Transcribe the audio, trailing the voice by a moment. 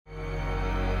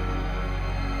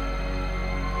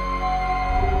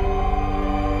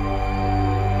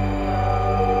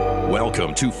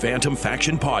Welcome to Phantom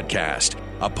Faction Podcast,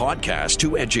 a podcast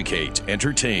to educate,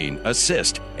 entertain,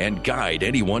 assist, and guide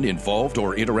anyone involved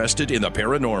or interested in the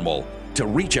paranormal. To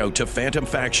reach out to Phantom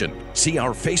Faction, see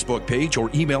our Facebook page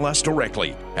or email us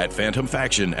directly at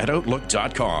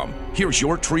phantomfaction@outlook.com. Here's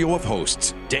your trio of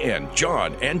hosts, Dan,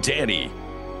 John, and Danny.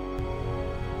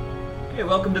 Hey,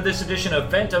 welcome to this edition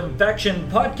of Phantom Faction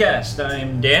Podcast.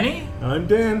 I'm Danny. I'm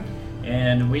Dan.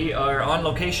 And we are on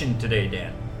location today,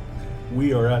 Dan.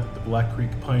 We are at the Black Creek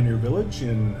Pioneer Village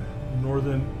in north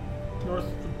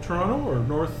Toronto, or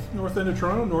north end of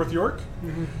Toronto, North York.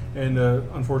 Mm-hmm. And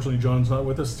unfortunately, John's not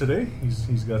with us today.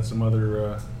 He's got some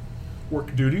other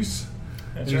work duties.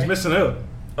 That's and right. He's missing out.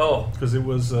 Oh. Because it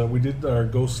was we did our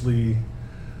ghostly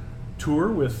tour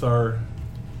with our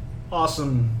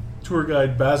awesome tour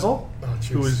guide Basil,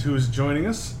 who is joining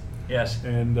us. Yes.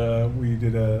 And we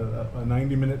did a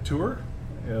 90-minute tour,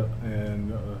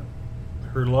 and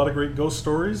heard a lot of great ghost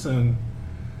stories, and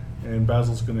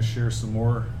Basil's going to share some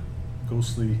more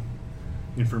ghostly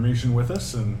information with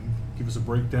us and give us a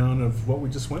breakdown of what we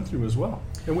just went through as well.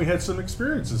 And we had some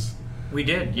experiences. We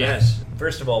did, yes.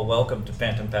 First of all, welcome to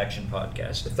Phantom Faction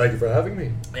Podcast. Thank you for having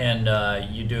me. And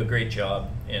you do a great job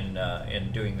in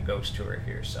doing the ghost tour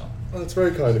here. So. Oh, that's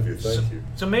very kind of you. Thank you.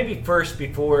 So maybe first,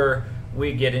 before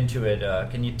we get into it,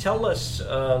 can you tell us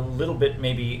a little bit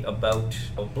maybe about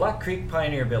Black Creek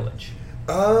Pioneer Village?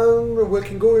 We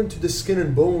can go into the skin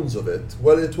and bones of it.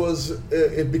 Well,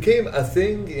 it became a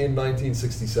thing in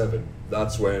 1967.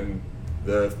 That's when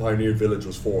the Pioneer Village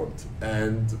was formed.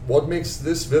 And what makes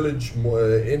this village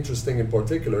more interesting in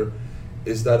particular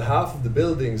is that half of the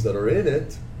buildings that are in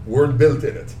it weren't built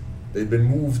in it. They'd been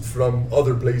moved from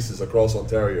other places across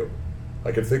Ontario.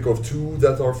 I can think of two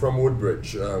that are from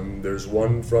Woodbridge. There's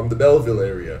one from the Belleville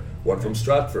area, one from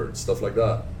Stratford, stuff like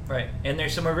that. Right, and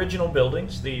there's some original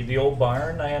buildings. The old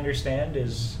barn, I understand,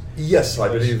 is... Yes, I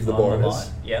believe the barn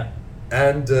is. Yeah.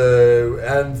 And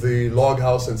the log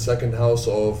house and second house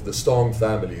of the Stong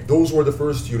family. Those were the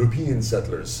first European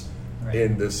settlers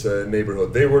in this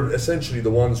neighborhood. They were essentially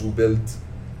the ones who built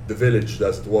the village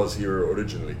as it was here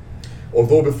originally.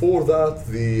 Although before that,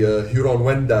 the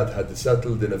Huron-Wendat had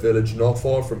settled in a village not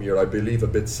far from here, I believe a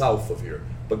bit south of here.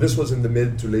 But this was in the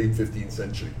mid to late 15th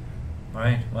century.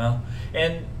 Right, well,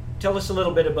 and tell us a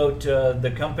little bit about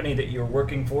the company that you're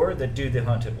working for that do the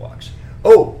haunted walks.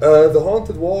 The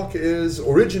Haunted Walk is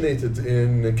originated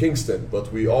in Kingston,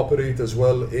 but we operate as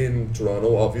well in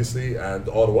Toronto, obviously, and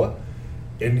Ottawa.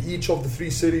 In each of the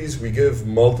three cities, we give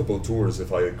multiple tours.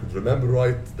 If I could remember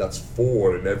right, that's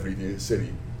 4 in every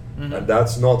city. Mm-hmm. And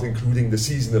that's not including the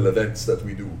seasonal events that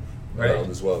we do around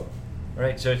as well.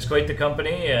 Right, so it's quite the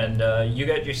company, and you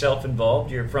got yourself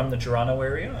involved. You're from the Toronto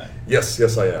area?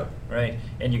 Yes, I am. Right,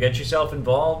 and you got yourself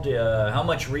involved. How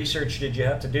much research did you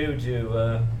have to do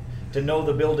to know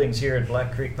the buildings here at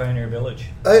Black Creek Pioneer Village?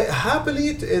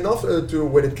 Happily enough,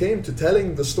 when it came to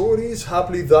telling the stories,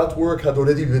 happily that work had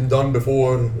already been done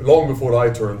long before I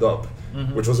turned up,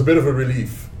 which was a bit of a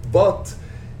relief. But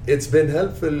it's been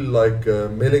helpful,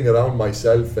 milling around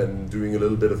myself and doing a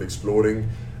little bit of exploring.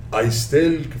 I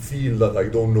still feel that I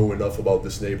don't know enough about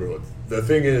this neighborhood. The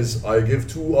thing is, I give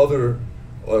two of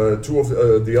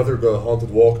the other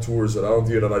haunted walk tours around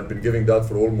here, and I've been giving that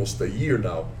for almost a year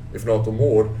now, if not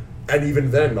more. And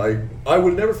even then, I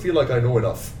will never feel like I know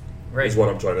enough. Right. Is what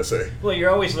I'm trying to say. Well, you're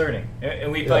always learning,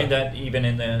 and we find that even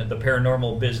in the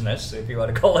paranormal business, if you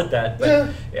want to call it that.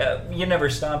 But you never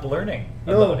stop learning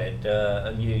about it.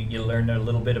 You learn a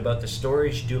little bit about the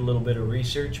stories, you do a little bit of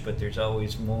research, but there's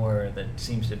always more that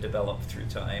seems to develop through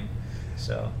time.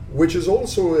 So, which is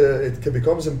also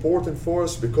becomes important for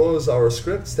us because our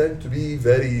scripts tend to be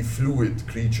very fluid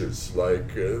creatures.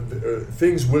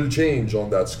 Things will change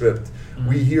on that script. Mm-hmm.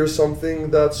 We hear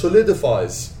something that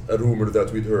solidifies a rumor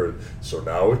that we'd heard, so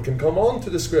now it can come on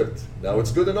to the script. Now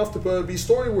it's good enough to be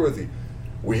story-worthy.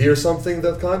 We hear something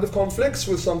that kind of conflicts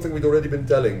with something we'd already been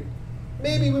telling.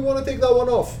 Maybe we want to take that one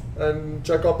off and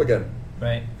check up again.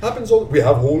 Right. We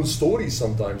have whole stories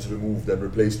sometimes removed and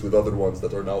replaced with other ones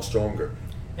that are now stronger.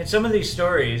 And some of these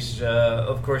stories,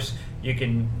 of course, you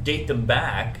can date them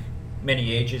back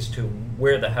many ages to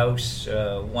where the house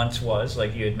once was,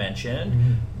 like you had mentioned.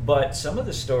 Mm-hmm. But some of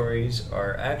the stories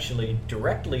are actually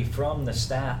directly from the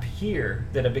staff here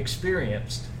that have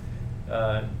experienced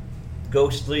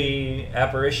ghostly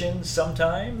apparitions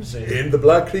sometimes. In the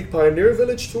Black Creek Pioneer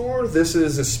Village tour, this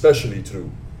is especially true.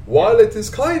 While it is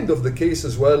kind of the case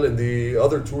as well in the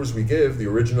other tours we give, the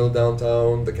original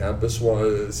downtown, the campus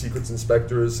secrets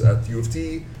inspectors at U of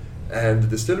T, and the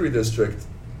Distillery District,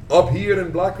 up here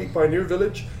in Black Creek Pioneer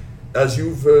Village, as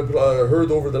you've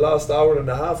heard over the last hour and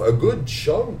a half, a good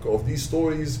chunk of these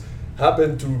stories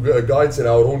happened to guides in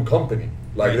our own company.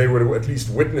 Like Right. they were at least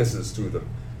witnesses to them,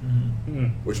 Hmm.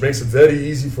 which makes it very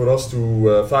easy for us to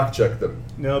fact check them.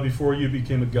 Now, before you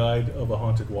became a guide of a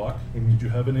haunted walk, did you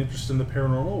have an interest in the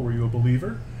paranormal? Were you a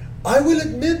believer? I will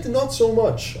admit, not so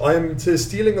much. I'm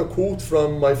stealing a quote from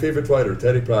my favorite writer,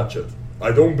 Terry Pratchett.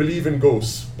 I don't believe in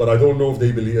ghosts, but I don't know if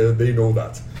they know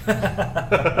that.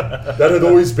 That had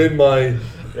always been my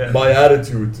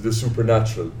attitude to the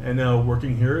supernatural. And now,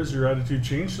 working here, has your attitude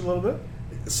changed a little bit?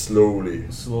 Slowly,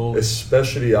 Slowly.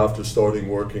 especially after starting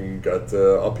working at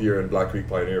up here in Black Creek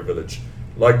Pioneer Village.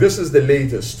 Like this is the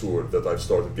latest tour that I've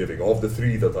started giving, of the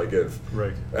 3 that I give.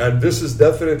 Right. And this is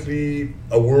definitely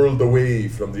a world away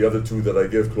from the other 2 that I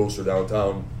give closer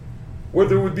downtown, where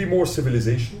there would be more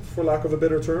civilization, for lack of a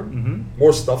better term,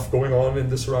 more stuff going on in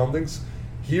the surroundings.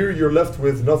 Here you're left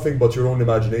with nothing but your own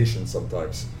imagination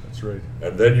sometimes. That's right.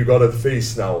 And then you gotta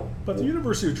face now. But the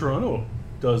University of Toronto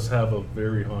does have a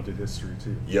very haunted history,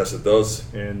 too. Yes, it does.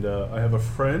 And I have a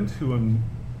friend who I'm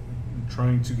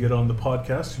trying to get on the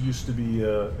podcast who used to be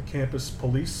a campus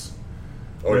police.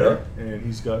 Oh yeah? And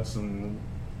he's got some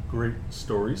great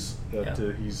stories that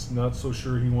Yeah. he's not so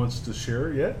sure he wants to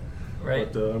share yet.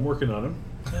 Right. But I'm working on him.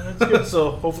 And that's good.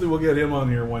 So hopefully we'll get him on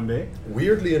here one day.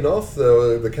 Weirdly enough,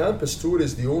 the campus tour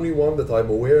is the only one that I'm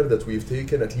aware that we've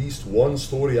taken at least one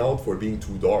story out for being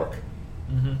too dark.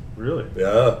 Really?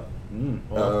 Yeah.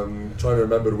 Wow. Trying to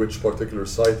remember which particular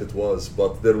site it was,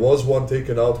 but there was one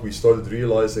taken out. We started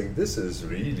realizing this is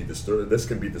really disturbing. This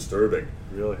can be disturbing.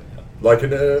 Really? Like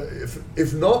in a,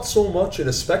 if not so much in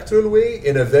a spectral way,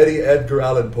 in a very Edgar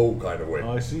Allan Poe kind of way.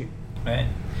 Oh, I see. Right.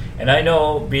 And I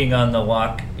know, being on the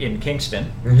walk in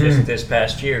Kingston just this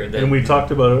past year, that And we talked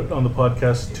about it on the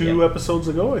podcast 2 Yeah. episodes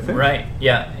ago, I think. right,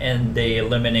 yeah, and they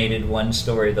eliminated one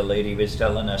story. The lady was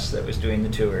telling us that was doing the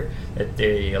tour that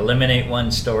they eliminate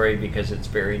one story because it's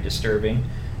very disturbing.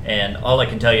 And all I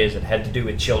can tell you is it had to do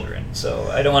with children. So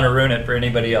I don't want to ruin it for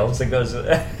anybody else that goes.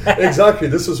 Exactly.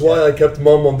 This is why I kept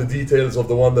mum on the details of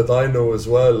the one that I know as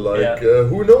well. Like, Yeah.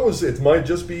 who knows? It might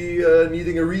just be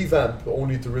needing a revamp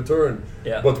only to return.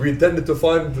 Yeah. But we tended to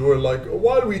find, we're like,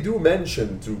 while we do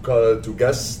mention to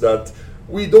guests that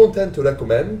we don't tend to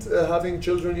recommend having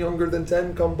children younger than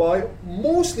 10 come by,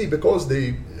 mostly because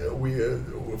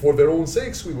for their own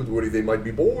sakes, we would worry they might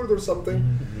be bored or something.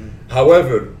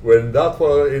 However, when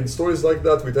in stories like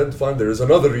that, we tend to find there is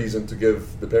another reason to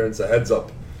give the parents a heads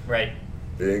up, Right.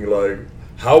 being like,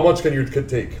 how much can your kid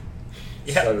take?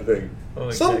 Yeah. Kind of thing. Oh,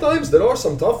 exactly. Sometimes there are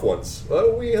some tough ones.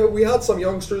 We had some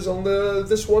youngsters on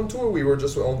this one tour we were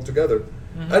just on together,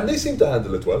 and they seemed to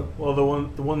handle it well. Well,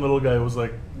 the one little guy was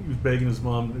like, he was begging his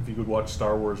mom if he could watch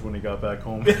Star Wars when he got back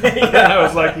home. And I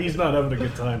was like, he's not having a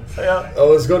good time. Yeah. I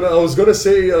was gonna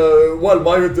say, well,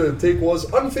 my take was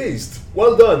unfazed.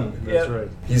 Well done. That's Yeah. right.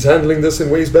 He's handling this in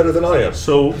ways better than I am.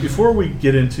 So before we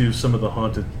get into some of the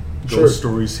haunted ghost Sure.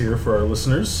 stories here for our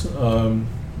listeners,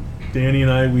 Danny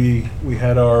and I we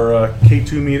had our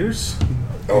K2 meters,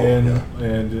 Oh,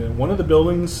 and one of the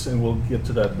buildings, and we'll get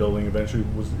to that building eventually,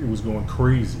 was going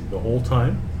crazy the whole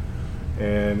time,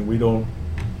 and we don't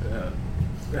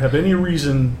have any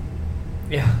reason,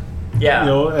 Yeah. Yeah. you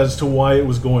know, as to why it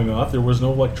was going off. There was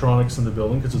no electronics in the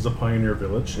building because it's a pioneer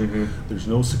village. There's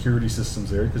no security systems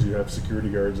there because you have security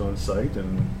guards on site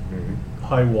and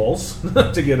high walls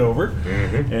to get over.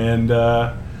 And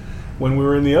when we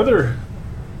were in the other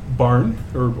barn,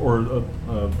 or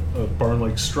a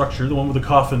barn-like structure, the one with the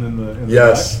coffin in the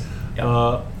Yes.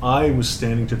 back, I was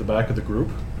standing to the back of the group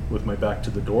with my back to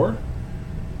the door,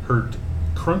 heard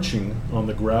crunching on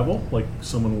the gravel like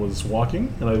someone was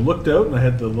walking, and I looked out and I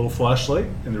had the little flashlight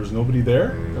and there was nobody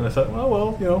there, and I thought,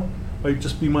 well, you know, might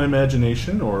just be my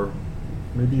imagination, or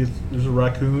maybe there's a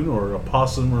raccoon or a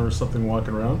possum or something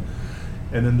walking around.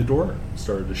 And then the door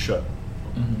started to shut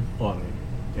on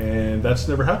me, and that's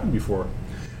never happened before.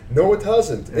 No, it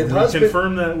hasn't. It And has we been.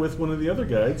 confirmed that with one of the other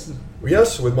guides.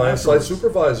 Yes, with my site Afterwards.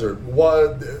 supervisor.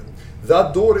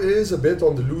 That door is a bit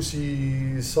on the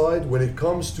loosey side when it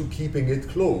comes to keeping it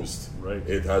closed. Right.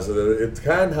 It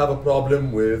can have a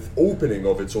problem with opening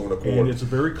of its own accord. And it's a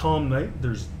very calm night.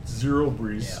 There's zero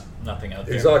breeze. Yeah. Nothing out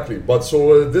there. Exactly. But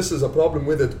so this is a problem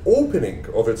with it opening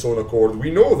of its own accord.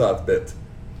 We know that bit.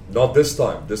 Not this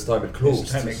time. This time it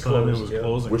closed. time This time it was yeah.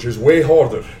 closing. Which is way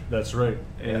harder. That's right.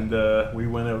 And we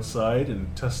went outside and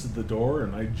tested the door,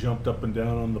 and I jumped up and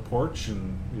down on the porch,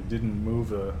 and it didn't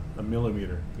move a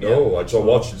millimeter. No, I just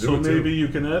watched you do So it maybe too. you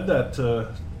can add that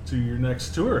to your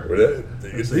next tour. But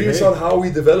it say, leads hey. on how we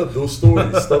develop those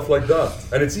stories, stuff like that.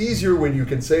 And it's easier when you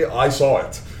can say, I saw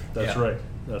it. That's Yeah. right.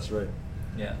 That's right.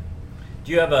 Yeah.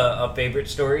 Do you have a favorite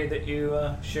story that you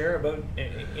share about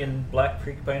in Black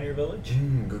Creek Pioneer Village?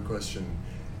 Good question.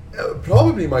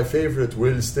 Probably my favorite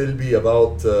will still be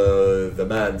about the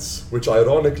Manse, which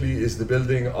ironically is the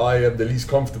building I am the least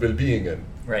comfortable being in.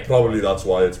 Right. Probably that's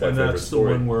why it's my favorite And that's the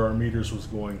story. one where our meters was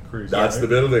going crazy. That's right? the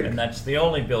building. And that's the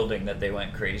only building that they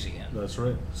went crazy in. That's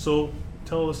right. So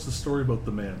tell us the story about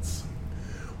the Manse.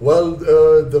 Well,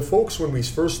 the folks, when we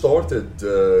first started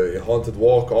Haunted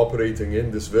Walk operating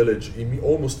in this village,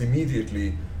 almost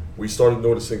immediately we started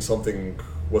noticing something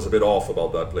was a bit off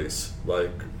about that place.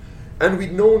 And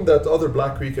we'd known that other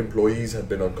Black Creek employees had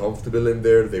been uncomfortable in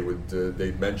there.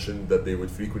 They'd mentioned that they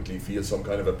would frequently feel some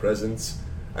kind of a presence.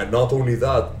 And not only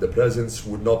that, the presence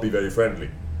would not be very friendly.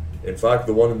 In fact,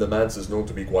 the one in the Manse is known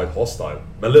to be quite hostile.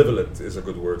 Malevolent is a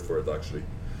good word for it, actually.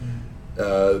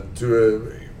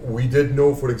 We did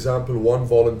know, for example, one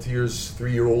volunteer's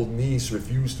 3-year-old niece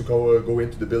refused to go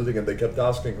into the building, and they kept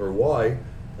asking her why,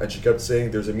 and she kept saying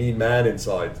there's a mean man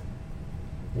inside,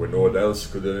 when no one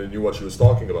else knew what she was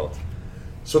talking about.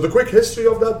 So the quick history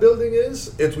of that building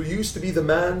is, it used to be the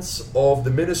manse of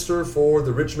the minister for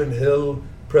the Richmond Hill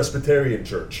Presbyterian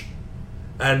Church.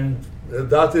 And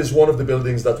that is one of the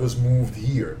buildings that was moved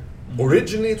here.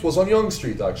 Originally it was on Yonge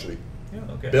Street, actually. Yeah,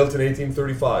 okay. Built in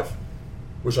 1835.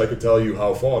 Wish I could tell you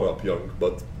how far up Yonge,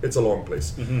 but it's a long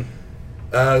place.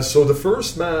 So the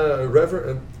first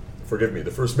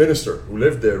the first minister who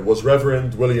lived there was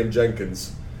Reverend William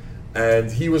Jenkins,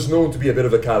 and he was known to be a bit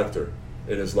of a character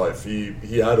in his life.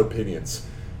 He had opinions.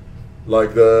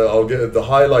 Like the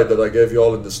highlight that I gave you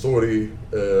all in the story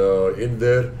in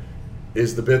there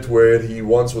is the bit where he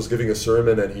once was giving a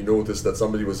sermon and he noticed that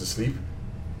somebody was asleep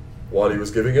while he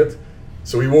was giving it,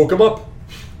 so he woke him up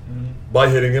by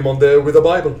hitting him with a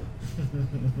Bible.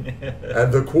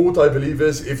 And the quote, I believe,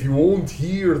 is, if you won't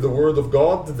hear the word of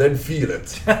God, then feel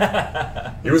it.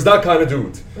 He was that kind of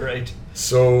dude. Right.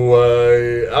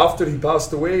 So after he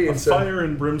passed away, A fire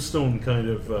and brimstone kind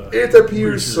of... it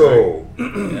appears so.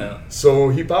 Yeah. So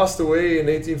he passed away in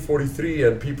 1843,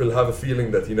 and people have a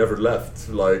feeling that he never left.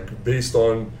 Like, based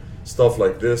on stuff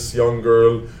like this, young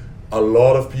girl, a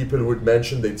lot of people would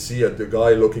mention they'd see the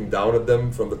guy looking down at them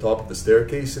from the top of the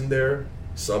staircase in there.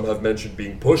 Some have mentioned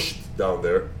being pushed down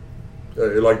there,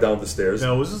 like down the stairs.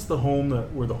 Now, was this the home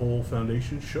where the whole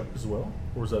foundation shook as well?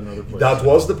 Or was that another place? That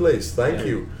was the place, thank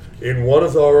you. In one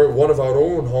of our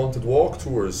own haunted walk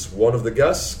tours, one of the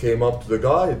guests came up to the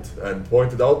guide and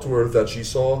pointed out to her that she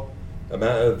saw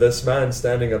this man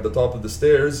standing at the top of the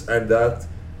stairs, and that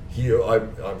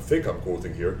I think I'm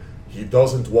quoting here, he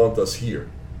doesn't want us here.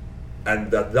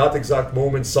 And at that exact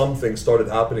moment, something started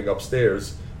happening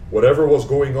upstairs. Whatever was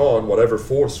going on, whatever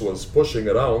force was pushing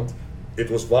around, it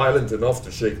was violent enough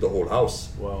to shake the whole house.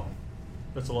 Wow.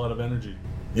 That's a lot of energy.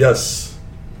 Yes.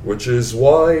 Which is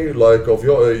why, like, of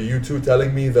you two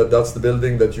telling me that that's the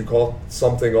building that you caught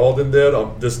something odd in there,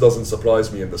 this doesn't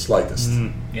surprise me in the slightest.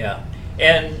 Yeah.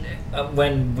 And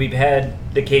when we've had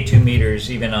the K2 meters,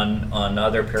 even on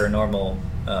other paranormal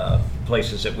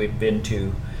places that we've been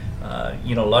to, a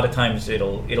lot of times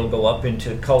it'll go up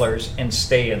into colors and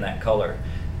stay in that color.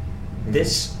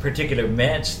 This particular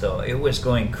manse, though, it was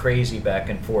going crazy back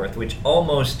and forth, which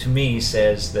almost to me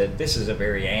says that this is a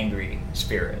very angry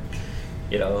spirit.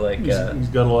 He's got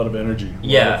a lot of energy.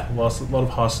 A lot of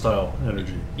hostile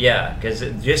energy. Yeah, because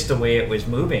just the way it was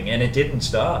moving, and it didn't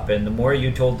stop. And the more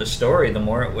you told the story, the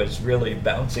more it was really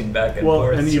bouncing back and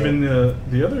forth. And even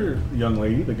the other young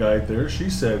lady, the guide there,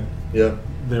 she said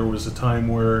there was a time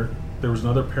where there was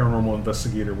another paranormal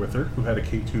investigator with her who had a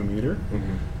K2 meter,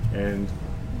 and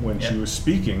when she was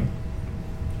speaking,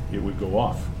 it would go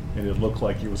off, and it looked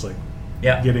like it was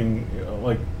getting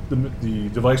like the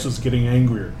device was getting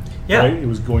angrier. Yeah, right? It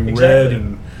was going red,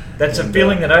 and that's a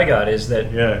feeling that I got, is that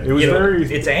it was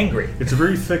it's angry. It's a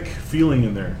very thick feeling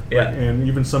in there. Yeah, and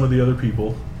even some of the other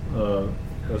people,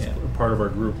 as part of our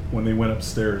group, when they went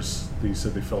upstairs, they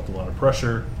said they felt a lot of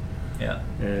pressure. Yeah,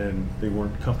 and they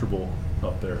weren't comfortable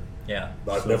up there. Yeah,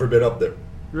 I've never been up there.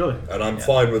 Really? And I'm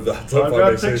fine with that. So I've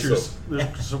got pictures.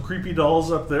 There's some creepy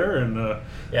dolls up there, and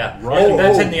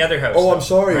that's in the other house. Oh, I'm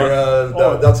sorry.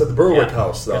 That's at the Berwick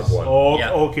house. That one.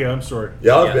 Oh, okay. I'm sorry.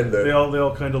 Yeah, I've been there. They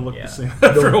all kind of look the same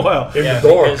for a while. In the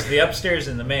dark. Because the upstairs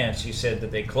in the manse, you said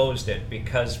that they closed it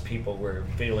because people were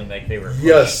feeling like they were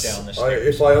pushed down the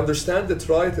stairs. If I understand it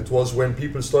right, it was when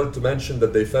people started to mention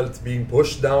that they felt being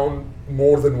pushed down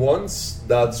more than once.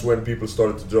 That's when people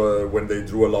started to when they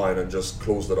drew a line and just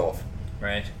closed it off.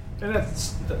 Right. And that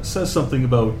says something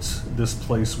about this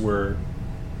place, where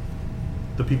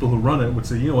the people who run it would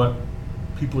say, you know what,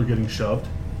 people are getting shoved,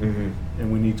 and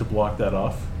we need to block that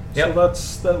off. Yep.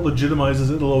 So that legitimizes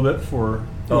it a little bit for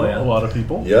to a lot of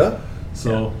people. Yeah.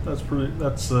 So that's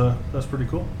pretty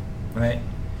cool. Right.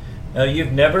 Now,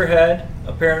 you've never had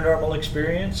a paranormal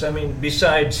experience? I mean,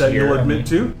 besides that here, you'll admit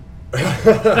to?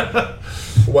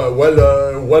 Well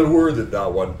worded,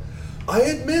 that one. I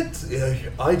admit,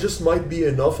 I just might be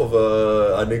enough of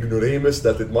an ignoramus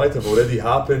that it might have already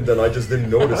happened and I just didn't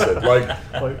notice it. Like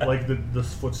the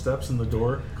footsteps in the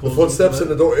door. The footsteps in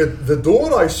the door. The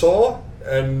door I saw,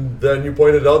 and then you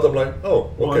pointed out. I'm like, oh,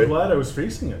 okay. Well, I'm glad I was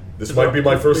facing it. This might be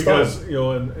my first time.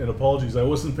 And apologies, I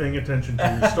wasn't paying attention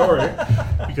to your story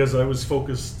because I was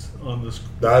focused on this.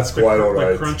 That's quite all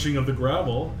right. The crunching of the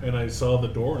gravel, and I saw the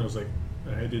door, and I was like,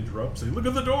 I had to interrupt, say, look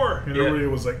at the door, and everybody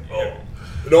was like, oh.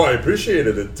 No, I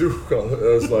appreciated it too. I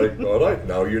was like, all right,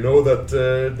 now you know that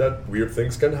that weird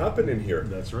things can happen in here.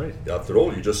 That's right. After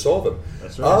all, you just saw them.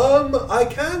 That's right. I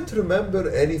can't remember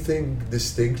anything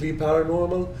distinctly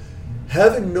paranormal.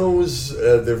 Heaven knows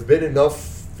there've been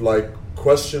enough like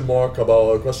question marks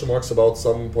about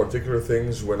some particular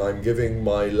things when I'm giving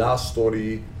my last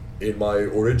story in my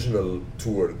original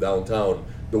tour downtown.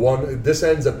 This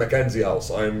ends at Mackenzie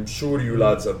House. I'm sure you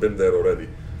lads have been there already.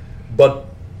 But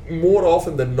more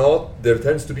often than not, there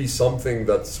tends to be something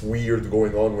that's weird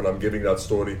going on when I'm giving that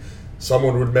story.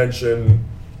 Someone would mention,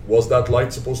 was that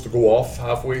light supposed to go off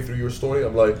halfway through your story?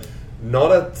 I'm like,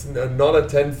 not at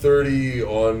 10:30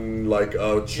 on like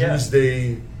a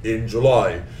Tuesday in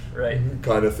July, right?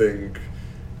 Kind of thing.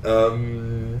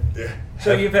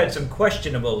 So you've had some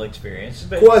questionable experiences.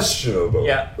 Questionable.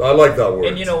 Yeah. I like that word.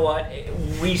 And you know what?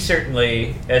 We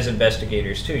certainly, as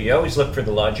investigators too, you always look for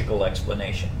the logical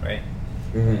explanation, right?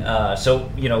 Mm-hmm.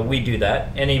 So, we do that.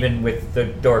 And even with the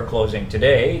door closing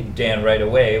today, Dan right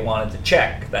away wanted to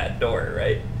check that door,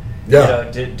 right? Yeah.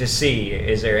 To see,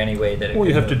 is there any way that it Well,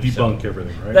 you have to move? debunk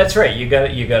everything, right? That's right. You got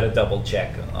to double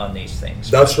check on these things.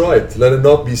 That's right. Let it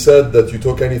not be said that you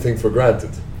took anything for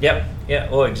granted. Yep. Yeah.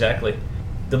 Oh, exactly.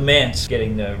 The Mance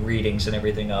getting the readings and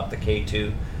everything off the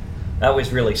K2, that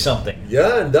was really something.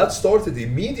 Yeah, and that started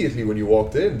immediately when you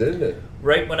walked in, didn't it?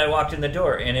 Right when I walked in the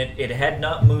door, and it had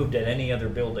not moved at any other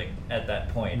building at that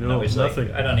point. No, and I was nothing.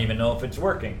 like, I don't even know if it's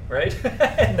working, right?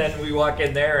 And then we walk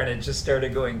in there, and it just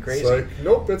started going crazy. It's like,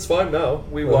 nope, it's fine now.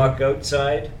 We walk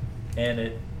outside, and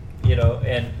it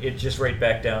just right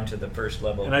back down to the first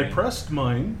level. And I pressed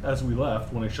mine as we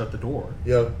left when I shut the door.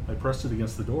 Yeah. I pressed it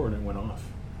against the door, and it went off.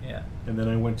 Yeah. And then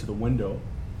I went to the window,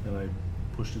 and I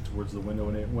pushed it towards the window,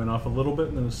 and it went off a little bit,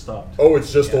 and then it stopped. Oh,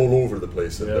 it's just all over the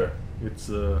place in there. It's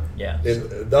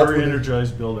very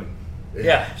energized building.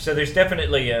 Yeah, so there's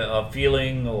definitely a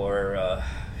feeling,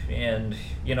 and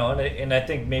I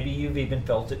think maybe you've even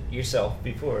felt it yourself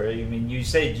before. I mean, you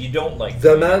said you don't like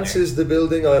the Mance is the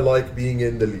building I like being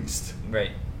in the least.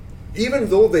 Right. Even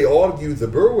though they argue the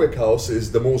Berwick House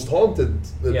is the most haunted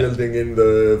building in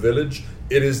the village,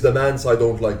 it is the Mance I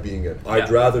don't like being in. I'd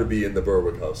rather be in the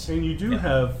Berwick House. And you do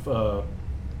have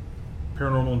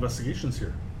paranormal investigations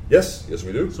here. Yes,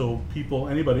 we do. So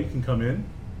anybody can come in,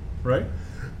 right?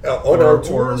 On our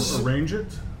tours, or arrange it.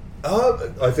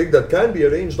 I think that can be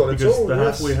arranged on its own. Because the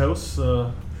Halfway House,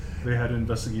 they had an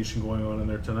investigation going on in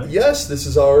there tonight. Yes, this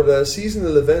is our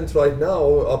seasonal event right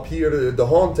now up here, the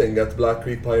Haunting at Black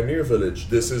Creek Pioneer Village.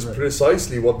 This is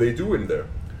precisely what they do in there.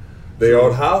 They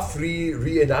are half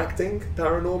reenacting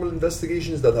paranormal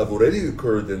investigations that have already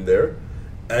occurred in there.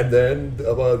 And then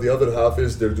the other half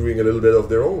is they're doing a little bit of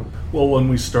their own. Well, when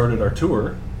we started our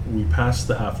tour, we passed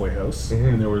the Halfway House,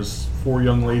 and there was 4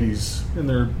 young ladies in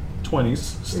their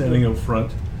 20s standing out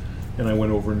front. And I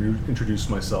went over and introduced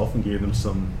myself and gave them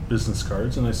some business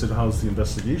cards. And I said, how's the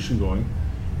investigation going?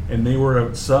 And they were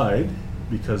outside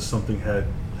because something had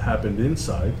happened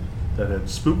inside that had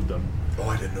spooked them. Oh,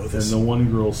 I didn't know this. And the one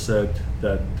girl said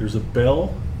that there's a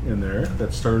bell in there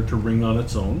that started to ring on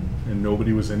its own, and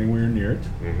nobody was anywhere near it.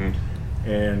 Mm-hmm.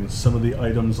 And some of the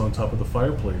items on top of the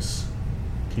fireplace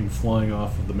came flying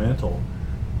off of the mantle,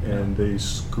 and they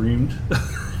screamed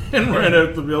and ran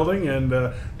out the building, and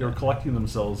they were collecting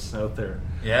themselves out there.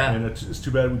 Yeah. And it's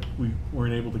too bad we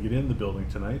weren't able to get in the building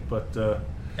tonight, but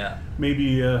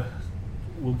maybe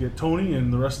we'll get Tony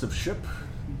and the rest of SHIP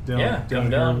down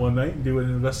here one night and do an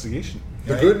investigation.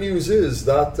 The good news is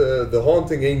that the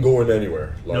Haunting ain't going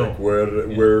anywhere. Like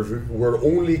we're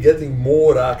only getting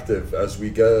more active as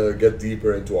we get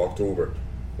deeper into October.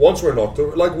 Once we're in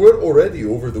October, like we're already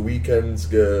over the weekends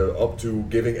up to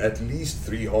giving at least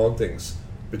 3 hauntings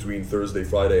between Thursday,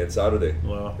 Friday, and Saturday.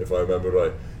 Wow. If I remember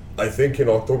right. I think in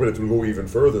October it will go even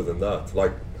further than that.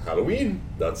 Like Halloween,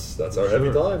 that's our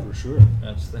heavy time. For sure.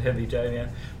 That's the heavy time, yeah.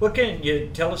 What can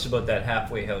you tell us about that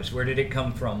Halfway House? Where did it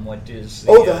come from? What is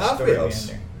the Halfway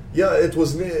House? Yeah, it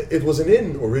was an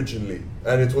inn originally,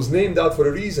 and it was named that for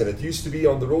a reason. It used to be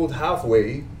on the road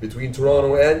halfway between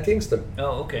Toronto and Kingston.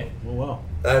 Oh, okay. Oh, wow.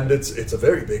 And it's a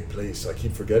very big place. I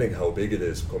keep forgetting how big it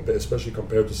is, especially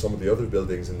compared to some of the other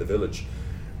buildings in the village.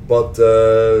 But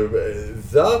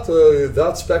that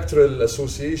spectral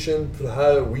association,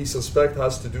 we suspect,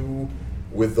 has to do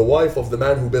with the wife of the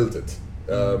man who built it.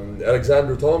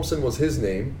 Alexander Thompson was his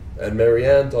name, and Mary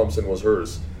Ann Thompson was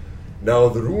hers. Now,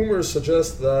 the rumors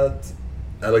suggest that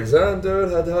Alexander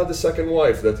had a second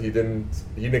wife that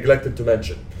he neglected to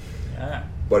mention. Ah.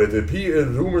 But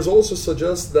rumors also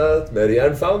suggest that Mary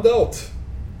Ann found out.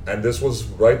 And this was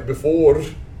right before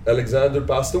Alexander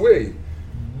passed away.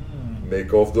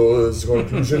 Make of those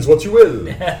conclusions what you will.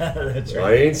 That's right.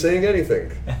 I ain't saying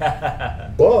anything.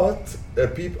 But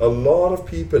a lot of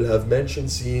people have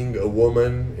mentioned seeing a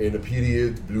woman in a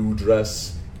period blue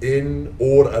dress in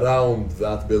or around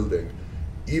that building,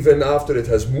 even after it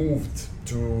has moved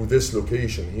to this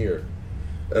location here.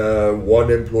 One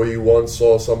employee once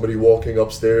saw somebody walking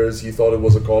upstairs. He thought it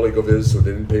was a colleague of his, so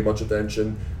didn't pay much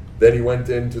attention. Then he went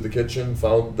into the kitchen,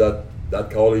 found that that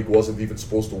colleague wasn't even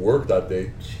supposed to work that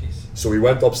day. Jeez. So he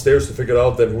went upstairs to figure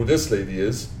out then who this lady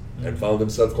is, and found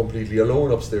himself completely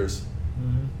alone upstairs.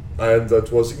 And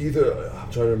that was either, I'm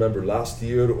trying to remember, last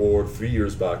year or 3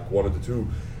 years back, one of the two.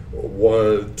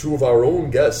 Two of our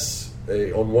own guests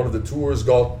on one of the tours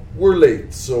were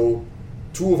late, so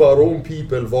two of our own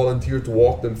people volunteered to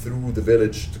walk them through the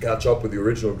village to catch up with the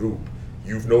original group.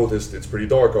 You've noticed it's pretty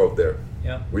dark out there.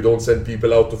 Yeah. We don't send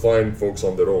people out to find folks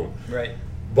on their own. Right.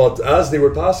 But as they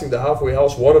were passing the halfway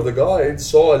house, one of the guides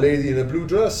saw a lady in a blue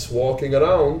dress walking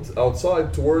around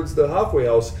outside towards the halfway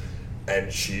house,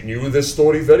 and she knew this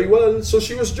story very well, so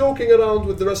she was joking around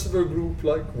with the rest of her group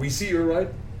like, we see her, right?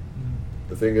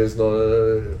 The thing is,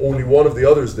 only one of the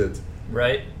others did.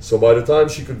 Right. So by the time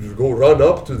she could go run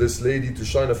up to this lady to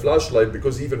shine a flashlight,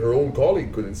 because even her own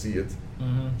colleague couldn't see it,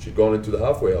 she'd gone into the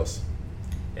halfway house.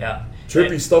 Yeah.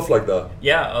 Trippy stuff like that.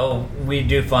 Yeah, we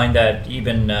do find that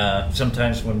even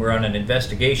sometimes when we're on an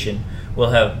investigation,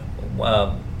 we'll have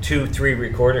 2-3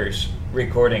 recorders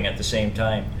recording at the same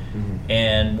time.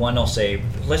 And one will say,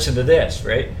 listen to this,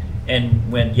 right?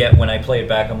 And when I play it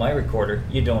back on my recorder,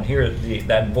 you don't hear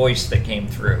that voice that came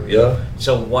through. You know?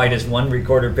 So why does one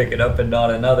recorder pick it up and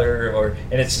not another?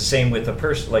 And it's the same with the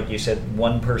person. Like you said,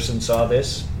 one person saw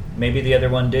this. Maybe the other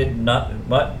one did not,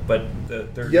 but the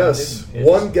third one didn't.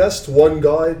 One guest, one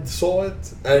guide saw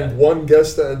it, and one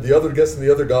guest, and the other guest and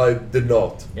the other guide did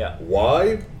not. Yeah.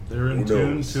 Why? They're in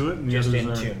tune to it, and the just others in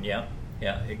aren't. tune. Yeah.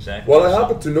 Yeah, exactly. Well, I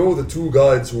happen to know the two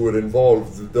guides who were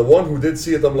involved. The one who did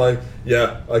see it, I'm like,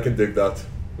 yeah, I can dig that.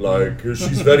 Like,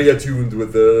 she's very attuned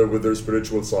with her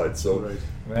spiritual side. So,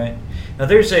 right. Now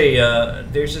there's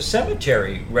a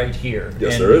cemetery right here.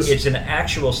 Yes, and there is. It's an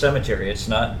actual cemetery. It's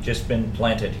not just been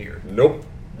planted here. Nope,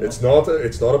 it's not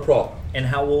a prop. And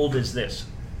how old is this?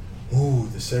 Ooh,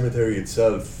 the cemetery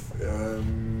itself.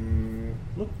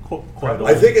 Look quite old.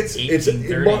 I think it's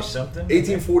 1830 something.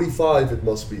 1845. It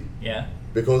must be. Yeah.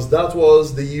 Because that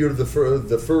was the year the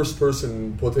first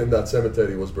person put in that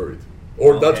cemetery was buried,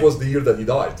 or that was the year that he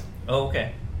died. Oh,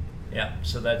 okay. Yeah.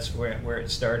 So that's where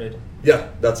it started. Yeah,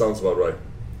 that sounds about right.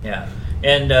 Yeah.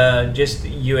 And just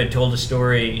you had told a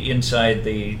story inside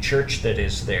the church that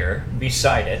is there,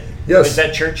 beside it. Yes. Was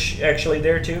that church actually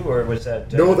there too, or was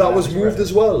that? No, that was moved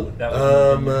as well. That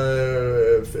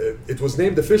was it was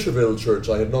named the Fisherville Church.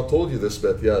 I had not told you this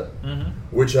bit yet,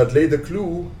 which had laid a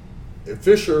clue.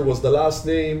 Fisher was the last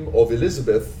name of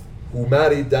Elizabeth, who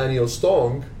married Daniel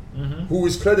Stong, who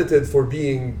is credited for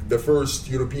being the first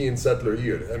European settler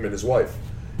here, him and his wife.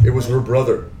 It was her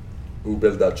brother who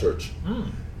built that church.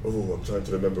 Oh, I'm trying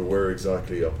to remember where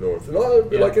exactly up north. No,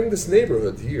 like in this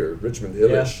neighborhood here, Richmond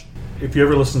Hillish. If you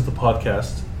ever listen to the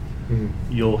podcast,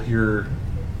 you'll hear,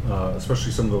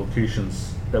 especially some of the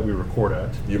locations that we record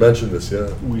at. You mentioned this, yeah.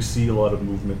 We see a lot of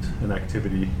movement and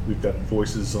activity. We've got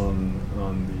voices on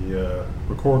the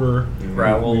recorder.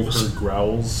 Growls. We've heard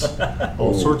growls,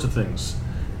 all sorts of things.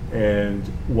 And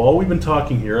while we've been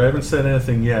talking here, I haven't said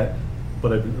anything yet,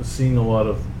 but I've been seeing a lot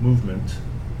of movement.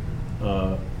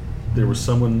 There was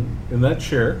someone in that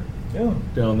chair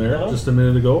down there just a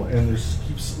minute ago, and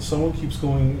someone keeps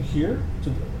going here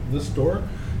to this door,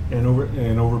 and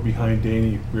over behind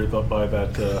Danny, by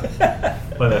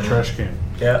that trash can.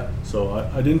 Yeah. So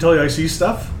I didn't tell you I see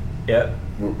stuff. Yeah.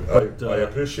 I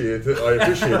appreciate it. I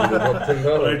appreciated it up till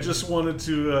now. But I just wanted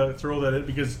to throw that in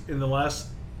because in the last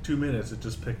 2 minutes, it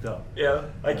just picked up. Yeah,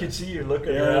 I can see you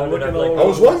looking Yeah, around. I'm looking and all like, over. I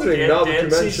was wondering Dan- now that Dan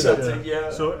you sees mention it. something, yeah.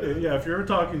 So yeah, if you're ever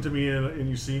talking to me and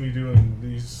you see me doing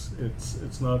these,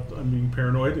 it's not I'm being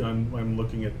paranoid. I'm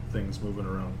looking at things moving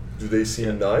around. Do they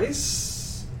seem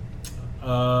nice?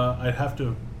 I'd have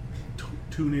to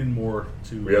tune in more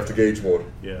to. We have to gauge more.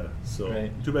 Yeah. So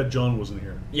Right. too bad John wasn't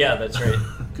here Yeah, that's right.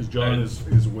 because John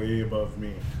Right. is way above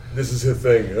me. This is his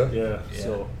thing, huh? Yeah. Yeah.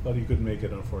 So thought he couldn't make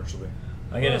it, unfortunately.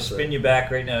 I'm going to That's spin right. you back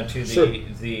right now to Sure.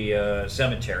 the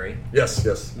cemetery. Yes,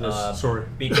 yes. Sorry.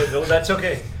 Because that's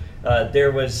okay.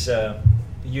 There was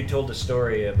you told a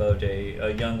story about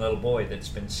a young little boy that's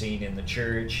been seen in the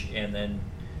church, and then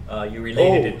you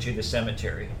related Oh. it to the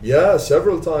cemetery. Yeah,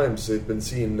 several times it's been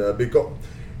seen. Because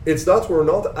it's that we're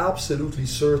not absolutely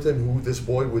certain who this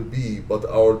boy would be, but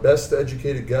our best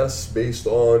educated guess based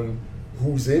on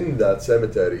who's in that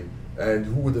cemetery and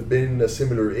who would have been a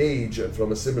similar age and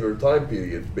from a similar time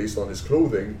period based on his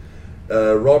clothing.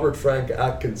 Robert Frank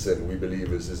Atkinson, we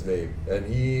believe, is his name, and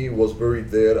he was buried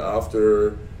there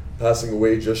after passing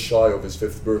away just shy of his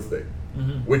 5th birthday,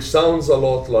 which sounds a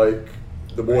lot like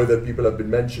the boy that people have been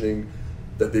mentioning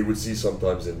that they would see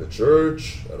sometimes in the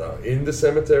church, in the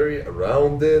cemetery,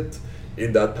 around it,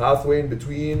 in that pathway in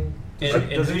between. And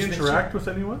Does he who's been interact with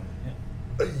anyone?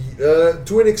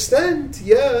 To an extent,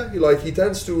 yeah. He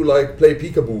tends to play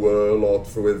peekaboo a lot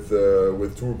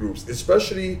with tour groups,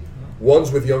 especially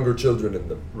ones with younger children in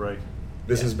them. Right.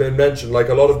 This has been mentioned.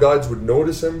 A lot of guides would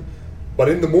notice him, but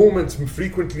in the moment,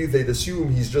 frequently they'd assume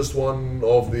he's just one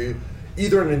of the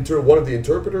one of the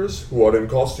interpreters who are in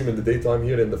costume in the daytime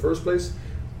here in the first place,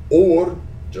 or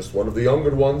just one of the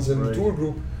younger ones in the Right. tour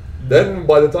group. Then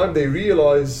by the time they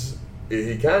realize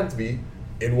he can't be,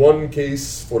 in one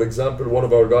case, for example, one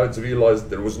of our guides realized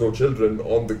there was no children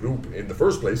on the group in the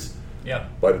first place. Yeah,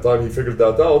 By the time he figured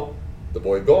that out, the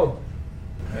boy had gone.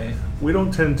 right. We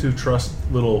don't tend to trust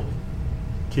little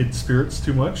kid spirits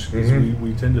too much because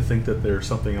we tend to think that there's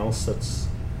something else that's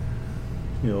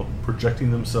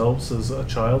projecting themselves as a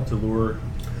child to lure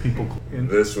people in.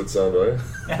 This would sound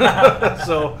right.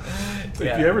 So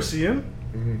Yeah. if you ever see him,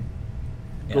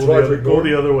 Yeah. go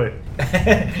the other way.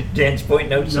 Dan's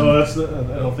pointing out some. No, that's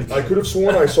I don't think. I could have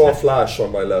sworn I saw a flash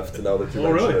on my left now that you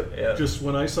Oh mentioned really? it. Yeah. Just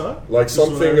when I saw it, Like Just when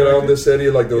something I- around this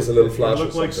area, like there was a little flash It or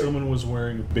looked like something. someone was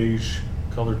wearing beige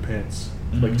colored pants,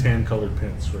 like tan colored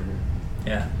pants right here.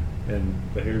 Yeah, And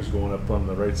the hair's going up on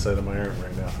the right side of my arm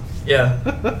right now. yeah.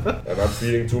 And I'm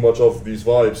feeding too much of these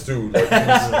vibes too.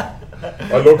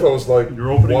 I looked, I was like,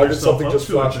 You're opening why did yourself something up just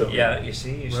to it flash then. at me? Yeah, you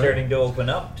see, you're Right. starting to open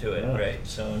up to it, Yeah. right?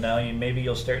 So now maybe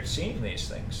you'll start seeing these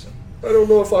things. I don't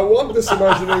know if I want this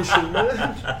imagination,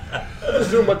 man. I'm just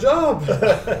doing my job.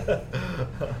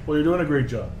 Well, you're doing a great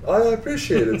job. I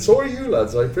appreciate it. So are you,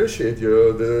 lads. I appreciate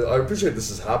you. I appreciate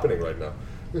this is happening right now.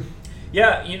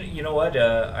 Yeah, you know what?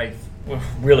 I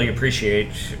really appreciate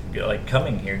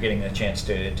coming here, getting the chance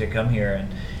to come here,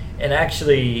 and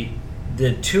actually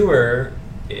the tour.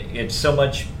 It's so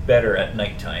much better at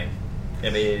nighttime. I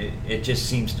mean, it just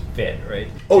seems to fit, right?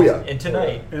 Oh yeah. And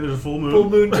tonight, And there's a full moon. full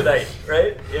moon tonight,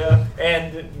 right? Yeah.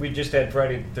 And we just had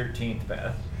Friday the 13th,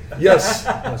 Pat. Yes.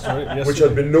 That's right. Yes, Which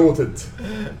had been noted.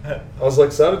 I was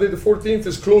like, Saturday the 14th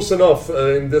is close enough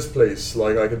in this place.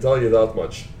 I can tell you that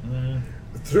much.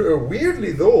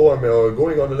 Weirdly though,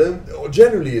 going on a limb,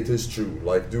 generally it is true.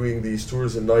 Doing these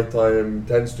tours in nighttime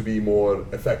tends to be more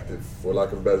effective, for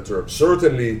lack of a better term.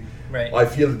 Certainly, Right. I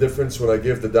feel the difference when I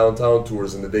give the downtown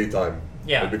tours in the daytime.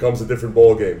 Yeah. It becomes a different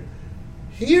ball game.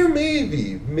 Here,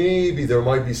 maybe there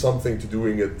might be something to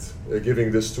doing it,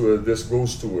 giving this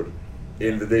ghost tour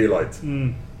in the daylight.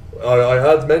 I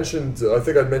had mentioned, I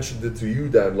think I'd mentioned it to you,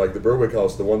 Dan, the Berwick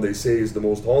House, the one they say is the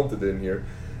most haunted in here.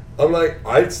 I'm like,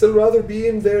 I'd still rather be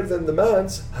in there than the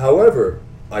man's. However,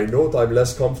 I note I'm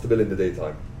less comfortable in the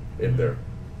daytime in there.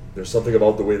 There's something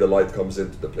about the way the light comes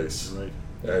into the place. Right.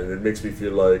 And it makes me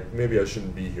feel like maybe I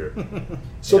shouldn't be here.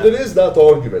 So Yeah. there is that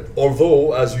argument.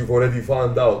 Although, as you've already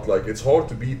found out, it's hard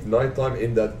to beat nighttime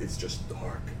in that it's just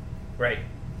dark. Right.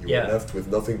 You're Yeah. left with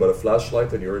nothing but a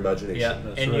flashlight and your imagination. Yeah.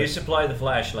 That's And you right. supply the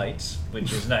flashlights,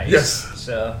 which is nice. Yes.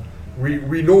 So.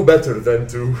 We know better than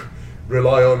to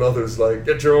rely on others.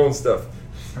 Get your own stuff.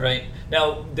 Right.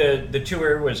 Now, the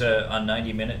tour was a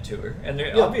 90-minute tour, and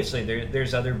obviously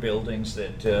there's other buildings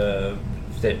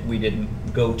that we didn't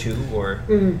go to, or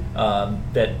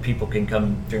that people can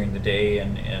come during the day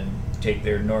and take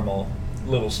their normal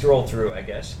little stroll through, I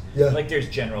guess. Yeah. There's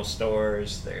general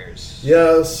stores, there's...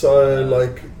 Yes,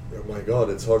 oh my god,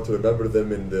 it's hard to remember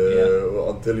them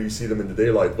until you see them in the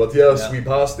daylight. But yes, Yeah. we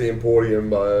passed the Emporium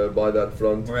by that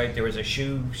front. Right, there was a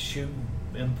shoe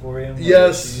emporium.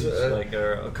 Yes, like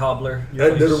a cobbler.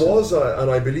 And there was,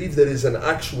 and I believe there is an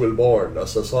actual barn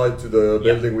as aside to the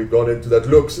building we've gone into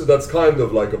that's kind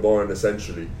of like a barn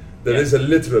essentially. There is a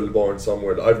literal barn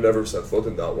somewhere. I've never set foot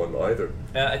in that one either.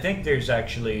 I think there's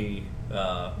actually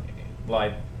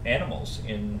live animals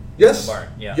in Yes. the barn.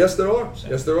 Yeah. Yes, there are. So,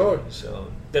 Yes, there are. So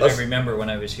that I remember when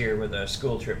I was here with a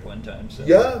school trip one time. So.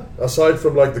 Yeah, aside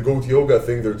from like the goat yoga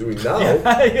thing they're doing now,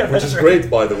 which is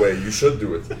great, by the way. You should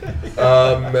do it.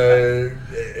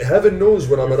 Heaven knows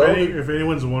when I'm around. If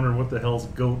anyone's wondering what the hell's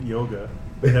goat yoga,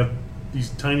 they have these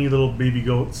tiny little baby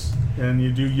goats, and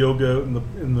you do yoga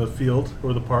in the field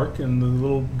or the park, and the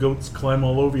little goats climb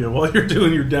all over you while you're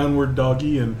doing your downward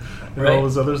doggy and all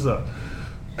this other stuff.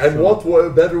 And what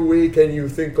better way can you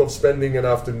think of spending an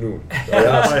afternoon?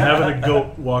 By having a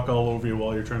goat walk all over you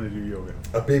while you're trying to do yoga.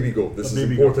 A baby goat. This is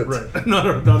baby important. Goat, right?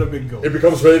 Not a big goat. It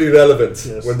becomes very relevant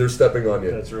when they're stepping on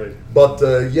you. That's right. But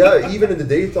even in the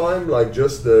daytime, like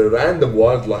just the random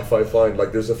wildlife I find,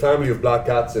 like there's a family of black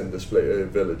cats in this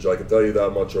village. I can tell you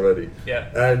that much already. Yeah.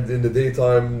 And in the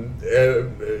daytime,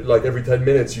 like every 10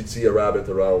 minutes, you'd see a rabbit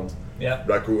around. Yeah.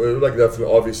 Like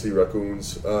definitely, obviously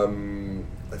raccoons.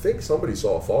 I think somebody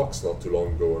saw a fox not too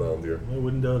long ago around here. I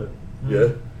wouldn't doubt it.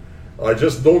 Yeah. I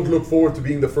just don't look forward to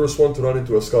being the first one to run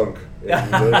into a skunk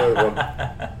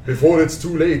before it's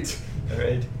too late. All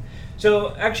right.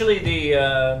 So actually,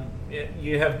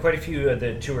 you have quite a few of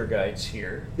the tour guides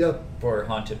here for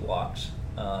haunted walks.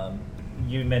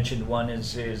 You mentioned one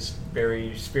is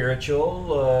very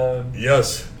spiritual.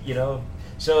 Yes. You know.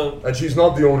 So, and she's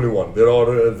not the only one. There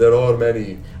are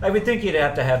many. I would think you'd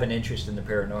have to have an interest in the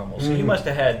paranormal. So you must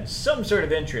have had some sort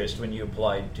of interest when you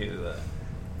applied to.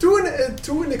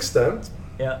 To an extent.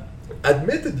 Yeah.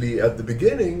 Admittedly, at the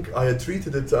beginning, I had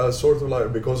treated it as sort of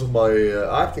like, because of my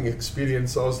acting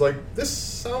experience, I was like, this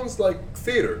sounds like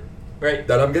theater. Right.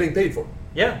 That I'm getting paid for.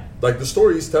 Yeah. Like the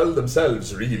stories tell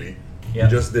themselves, really. Yeah.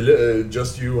 You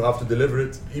just you have to deliver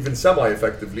it even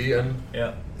semi-effectively, and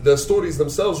the stories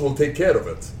themselves will take care of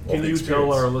it. Can you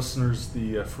tell our listeners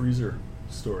the freezer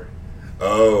story?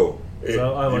 Oh, I you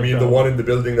like mean the one in the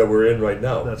building that we're in right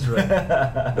now? That's right.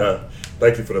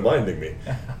 Thank you for reminding me.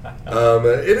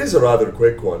 It is a rather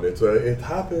quick one. It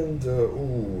happened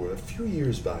a few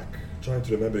years back. I'm trying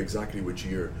to remember exactly which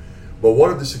year. But one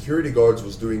of the security guards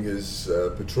was doing his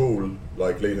patrol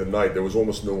like late at night. There was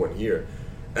almost no one here.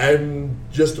 And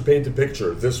just to paint a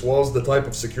picture, this was the type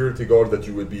of security guard that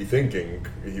you would be thinking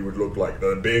he would look like.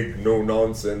 The big,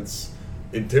 no-nonsense,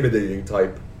 intimidating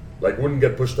type. Like, wouldn't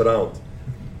get pushed around.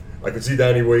 I could see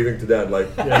Danny waving to Dan like,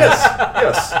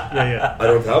 yes. Yeah. I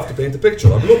don't have to paint a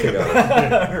picture, I'm looking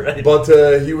at it. Right. But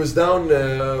he was down,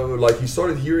 he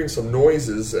started hearing some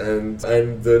noises, and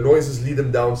the noises lead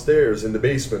him downstairs in the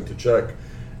basement to check.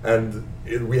 And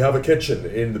we have a kitchen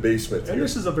in the basement And here.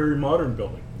 this is a very modern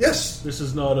building. Yes. This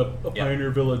is not a Pioneer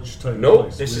Village type No.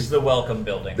 place. This is the welcome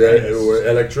building. The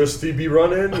electricity be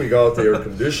running, we got air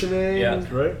conditioning, Yeah.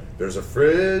 Right? there's a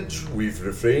fridge, we've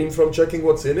refrained from checking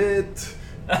what's in it.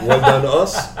 Well done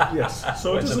us. Yes.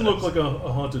 So it doesn't look like a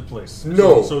haunted place.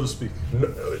 No. So to speak.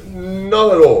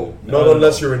 Not at all. Not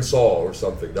unless you're in Saw or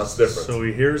something. That's different. So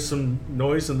we hear some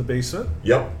noise in the basement.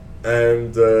 Yep.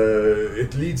 And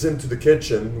it leads into the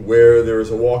kitchen where there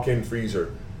is a walk-in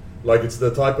freezer. Like it's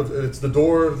the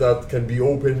door that can be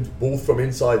opened both from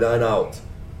inside and out.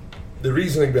 The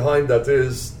reasoning behind that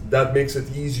is that makes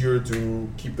it easier to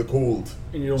keep the cold.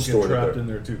 And you don't get stored trapped in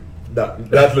there too.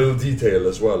 That little detail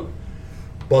as well.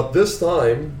 But this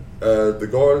time, the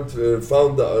guard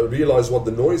realized what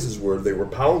the noises were. They were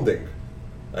pounding,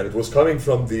 and it was coming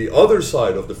from the other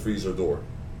side of the freezer door.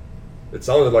 It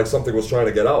sounded like something was trying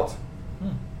to get out.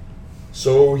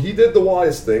 So he did the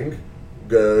wise thing,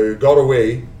 got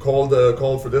away, called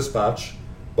for dispatch.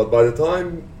 But by the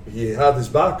time he had his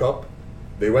backup,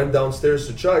 they went downstairs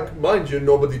to check. Mind you,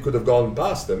 nobody could have gone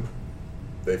past him.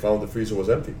 They found the freezer was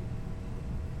empty,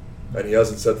 and he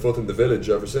hasn't set foot in the village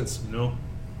ever since. No.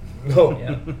 No.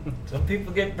 Yeah. Some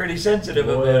people get pretty sensitive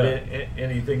about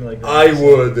anything like that. I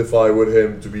would if I were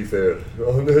him, to be fair.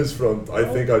 On this front, I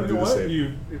think I'd do the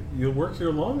same. You work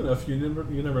here long enough, you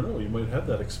never know. You might have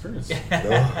that experience. No,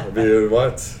 I mean,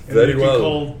 what? Very you well. can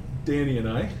call Danny and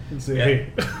I and say,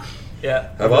 hey,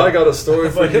 have I got a story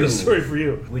for you? I got a story for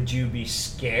you. Would you be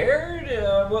scared?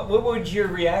 What would your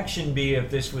reaction be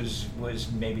if this was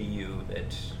maybe you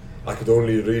that... I could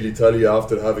only really tell you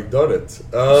after having done it.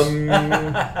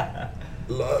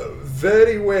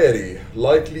 Very wary.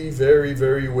 Likely very,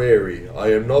 very wary. I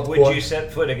am not Would you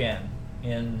set foot again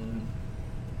in...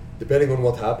 Depending on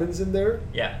what happens in there?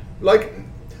 Yeah. Like,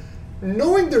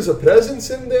 knowing there's a presence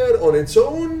in there on its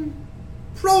own,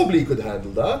 probably could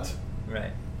handle that.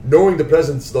 Right. Knowing the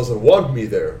presence doesn't want me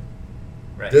there,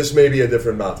 Right. this may be a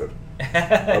different matter.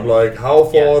 I'm like, how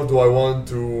far do I want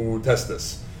to test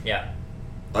this? Yeah.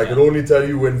 I can only tell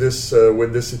you when this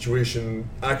situation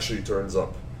actually turns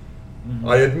up.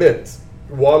 I admit,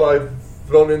 while I've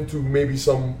run into maybe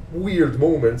some weird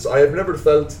moments, I have never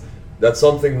felt that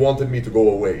something wanted me to go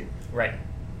away. Right.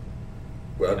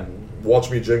 Well, watch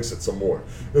me jinx it some more.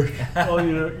 Well,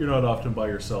 you're not often by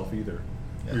yourself either.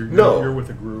 No. You're with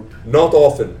a group. Not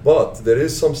often, but there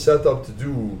is some setup to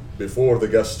do before the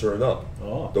guests turn up.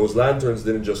 Oh. Those lanterns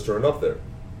didn't just turn up there.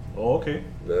 Oh, okay.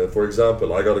 For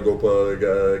example, I gotta go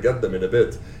get them in a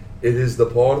bit. It is the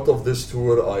part of this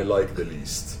tour I like the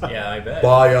least. Yeah, I bet.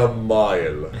 By a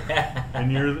mile.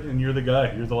 And you're the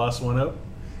guy. You're the last one out.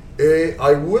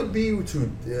 I would be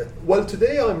well,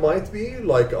 today I might be.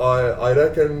 Like, I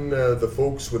reckon the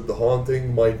folks with the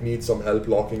haunting might need some help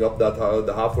locking up that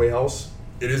the halfway house.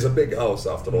 It is a big house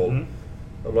after all. I'm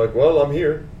like, well, I'm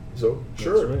here, so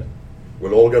sure. That's right.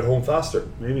 We'll all get home faster.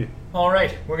 Maybe. All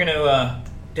right, we're going to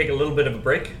take a little bit of a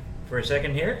break for a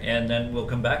second here, and then we'll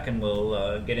come back and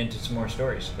we'll get into some more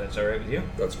stories. If that's all right with you?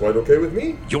 That's quite okay with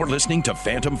me. You're listening to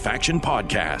Phantom Faction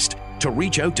Podcast. To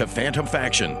reach out to Phantom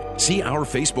Faction, see our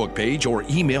Facebook page or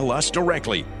email us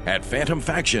directly at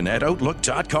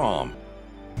phantomfaction@outlook.com.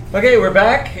 Okay, we're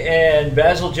back, and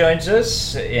Basil joins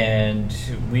us, and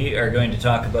we are going to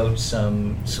talk about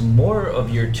some more of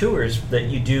your tours that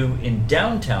you do in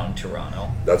downtown Toronto,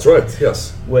 That's right,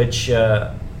 yes. which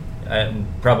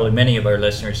probably many of our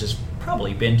listeners has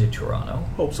probably been to Toronto.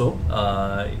 Hope so.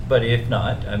 But if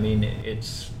not, I mean,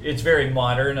 it's very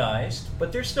modernized,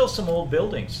 but there's still some old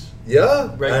buildings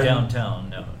Yeah. right and downtown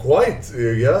now. Quite,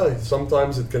 yeah.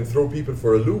 Sometimes it can throw people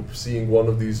for a loop seeing one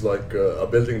of these, like a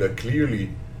building that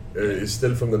clearly is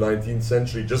still from the 19th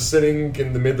century, just sitting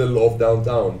in the middle of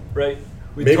downtown. Right.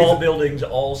 With Maybe tall the- buildings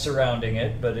all surrounding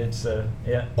it, but it's,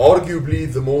 yeah. Arguably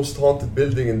the most haunted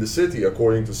building in the city,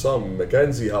 according to some.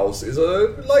 Mackenzie House is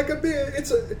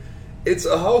it's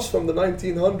a house from the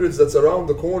 1900s that's around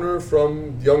the corner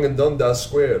from Yonge and Dundas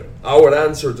Square. Our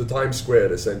answer to Times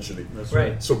Square, essentially. That's Right.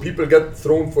 right. So people get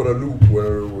thrown for a loop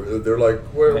where they're like,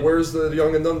 Right. where's the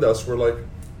Yonge and Dundas? We're like,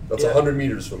 that's Yeah. 100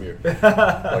 meters from here.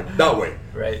 Like, that way.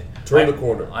 Right. Turn the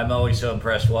corner. I'm always so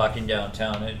impressed walking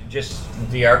downtown. Just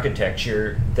the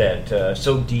architecture that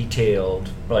so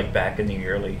detailed, like back in the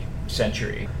early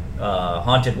century.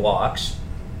 Haunted Walks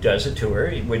does a tour,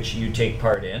 which you take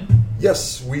part in.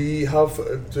 Yes, we have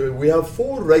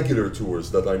 4 regular tours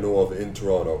that I know of in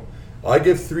Toronto. I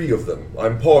give 3 of them.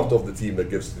 I'm part of the team that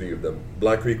gives 3 of them.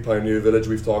 Black Creek Pioneer Village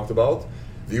we've talked about.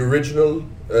 The original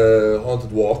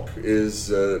Haunted Walk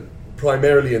is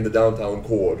primarily in the downtown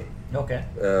core. Okay.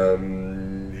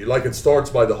 Like, it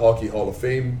starts by the Hockey Hall of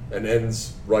Fame and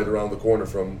ends right around the corner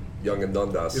from Yonge and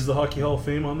Dundas. Is the Hockey Hall of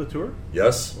Fame on the tour?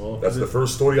 Yes, Well, that's is the it-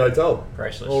 first story I tell.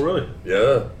 Priceless. Oh, really?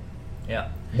 Yeah, Yeah.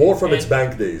 more from its And-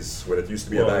 bank days when it used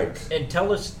to be a Well, bank. And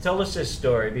tell us this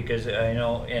story, because I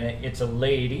know, and it's a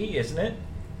lady, isn't it?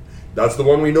 That's the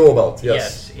one we know about.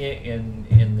 Yes. In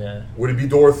the Would it be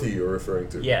Dorothy you're referring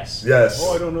to? yes. Yes.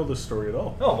 Oh, I don't know this story at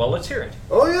all. Oh well, let's hear it.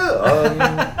 Oh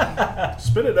yeah.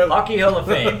 Spit it out. Hockey Hall of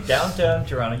Fame, downtown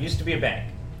Toronto, used to be a bank.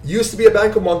 Used to be a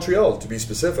Bank of Montreal, to be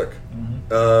specific.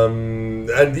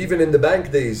 And even in the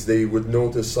bank days, they would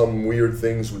notice some weird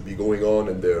things would be going on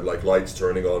in there, like lights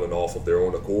turning on and off of their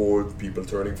own accord, people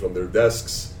turning from their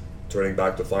desks, turning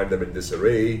back to find them in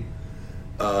disarray.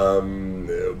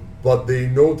 But they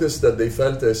noticed that they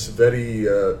felt this very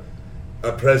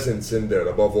a presence in there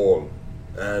above all.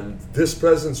 And this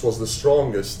presence was the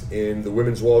strongest in the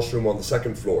women's washroom on the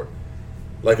 2nd floor.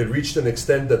 Like, it reached an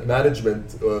extent that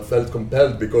management felt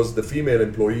compelled, because the female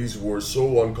employees were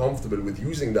so uncomfortable with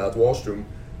using that washroom,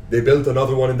 they built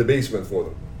another one in the basement for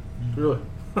them. Really?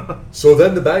 So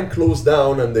then the bank closed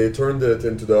down and they turned it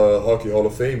into the Hockey Hall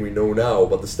of Fame we know now,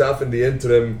 but the staff in the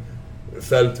interim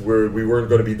felt we weren't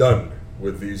going to be done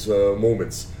with these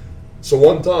moments. So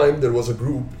one time there was a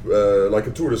group, like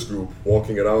a tourist group,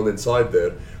 walking around inside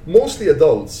there, mostly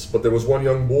adults, but there was one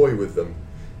young boy with them.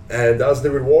 And as they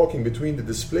were walking between the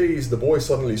displays, the boy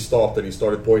suddenly stopped and he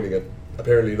started pointing at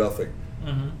apparently nothing.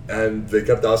 And they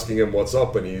kept asking him what's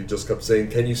up, and he just kept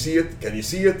saying, "Can you see it? Can you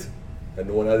see it?" And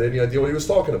no one had any idea what he was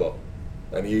talking about.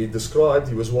 And he described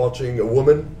he was watching a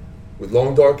woman with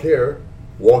long dark hair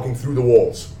walking through the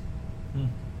walls.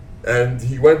 And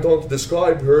he went on to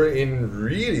describe her in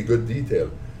really good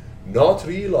detail, not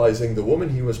realizing the woman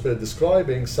he was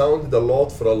describing sounded a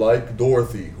lot for a like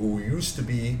Dorothy, who used to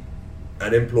be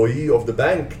an employee of the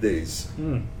bank days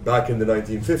back in the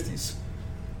 1950s.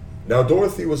 Now,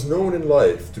 Dorothy was known in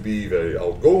life to be very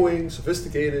outgoing,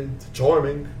 sophisticated,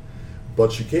 charming,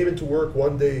 But she came into work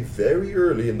one day very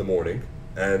early in the morning,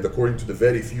 and according to the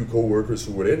very few co-workers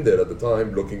who were in there at the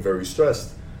time, looking very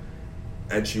stressed.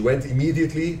 And she went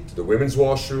immediately to the women's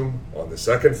washroom on the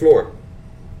second floor,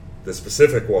 the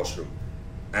specific washroom,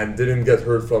 and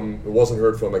wasn't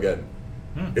heard from again.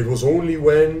 It was only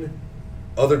when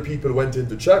other people went in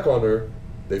to check on her,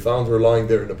 they found her lying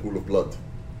there in a pool of blood.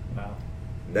 Wow.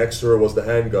 Next to her was the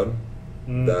handgun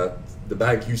that the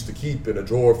bank used to keep in a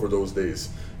drawer for those days.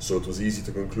 So it was easy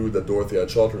to conclude that Dorothy had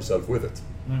shot herself with it.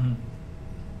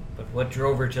 But what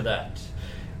drove her to that?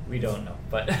 We don't know.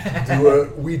 But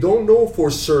We don't know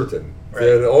for certain. Right.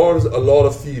 There are a lot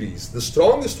of theories. The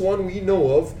strongest one we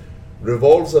know of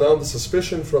revolves around the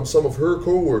suspicion from some of her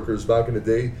co-workers back in the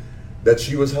day that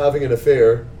she was having an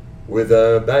affair with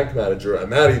a bank manager, a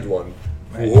married one,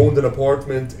 who owned an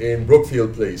apartment in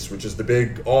Brookfield Place, which is the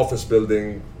big office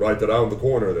building right around the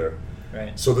corner there.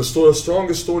 Right. So the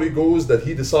strongest story goes that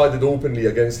he decided openly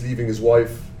against leaving his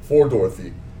wife for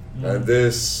Dorothy, and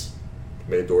this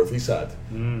made Dorothy sad.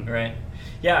 Right.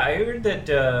 Yeah, I heard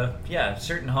that,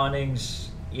 certain hauntings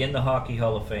in the Hockey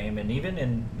Hall of Fame and even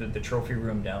in the trophy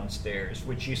room downstairs,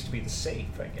 which used to be the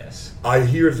safe, I guess. I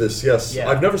hear this, yes. Yeah.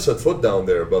 I've never set foot down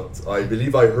there, but I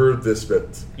believe I heard this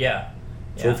bit. Yeah.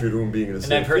 Trophy room being the and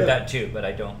safe. I've heard yeah. that too, but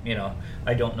I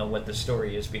don't know what the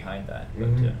story is behind that.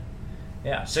 But,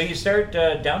 yeah, so you start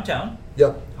downtown,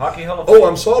 Yeah. Hockey Hall of Fame. Oh,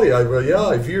 I'm sorry.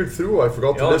 I veered through. I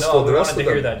forgot to list all the we rest wanted of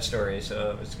to hear them. that story,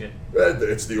 so it was good.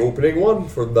 It's the opening one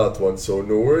from that one, so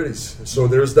no worries. So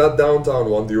there's that downtown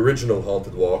one, the original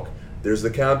Haunted Walk. There's the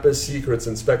Campus Secrets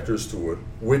Inspectors Tour,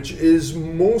 which is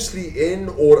mostly in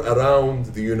or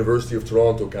around the University of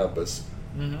Toronto campus,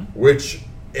 which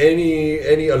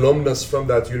any alumnus from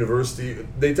that university,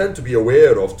 they tend to be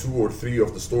aware of 2 or 3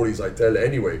 of the stories I tell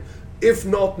anyway, if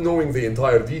not knowing the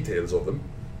entire details of them.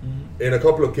 In a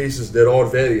couple of cases there are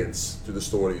variants to the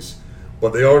stories,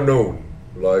 but they are known,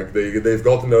 like they've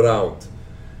gotten around.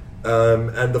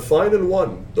 And the final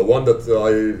one, the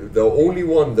only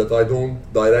one that I don't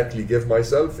directly give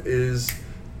myself, is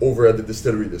over at the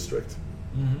Distillery District.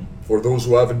 For those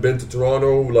who haven't been to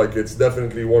Toronto, like, it's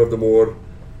definitely one of the more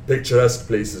picturesque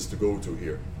places to go to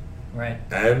here. Right.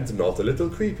 And not a little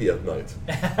creepy at night.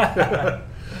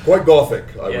 Quite gothic,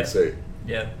 I would say.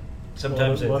 Yeah.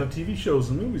 Sometimes a lot of TV shows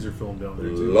and movies are filmed down there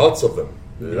too. Lots of them.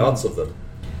 Lots of them.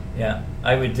 Yeah,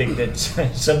 I would think that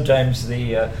sometimes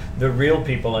the real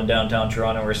people in downtown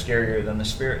Toronto are scarier than the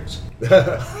spirits.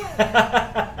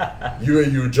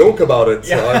 You joke about it.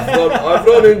 Yeah. I've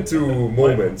run into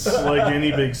moments. Like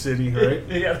any big city, right?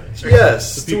 Yeah, that's right.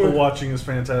 Yes, The people watching is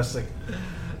fantastic.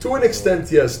 to an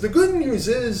extent, yes. The good news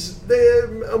is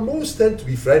most tend to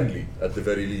be friendly, at the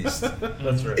very least.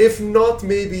 That's right. If not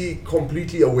maybe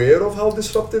completely aware of how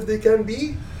disruptive they can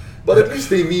be, but at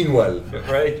least they mean well.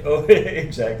 Right. Oh,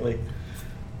 exactly.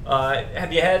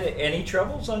 Have you had any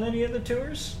troubles on any of the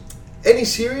tours? Any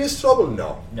serious trouble?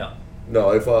 No. No.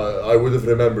 If I would have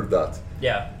remembered that.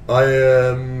 Yeah.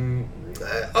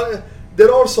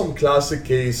 There are some classic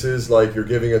cases, like you're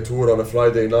giving a tour on a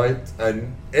Friday night,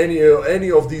 and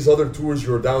any of these other tours,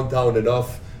 you're downtown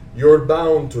enough, you're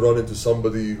bound to run into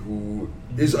somebody who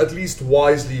is at least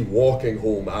wisely walking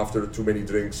home after too many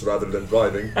drinks rather than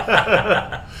driving.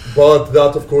 But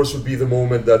that, of course, would be the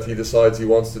moment that he decides he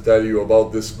wants to tell you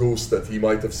about this ghost that he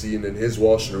might have seen in his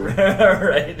washroom.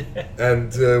 Right.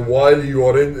 And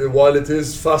while it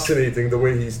is fascinating the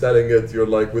way he's telling it, you're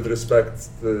like, with respect,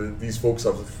 these folks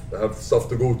have stuff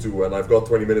to go to, and I've got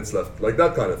 20 minutes left, like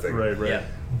that kind of thing. Right. Yeah.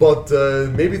 But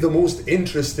maybe the most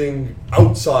interesting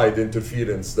outside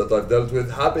interference that I've dealt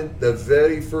with happened the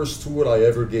very first tour I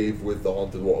ever gave with the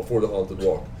Haunted Walk, for the Haunted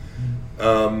Walk.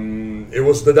 It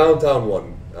was the downtown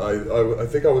one. I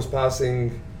think I was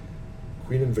passing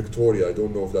Queen and Victoria. I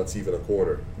don't know if that's even a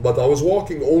corner. But I was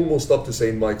walking almost up to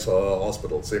St. Michael's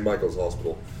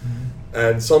Hospital.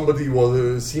 And somebody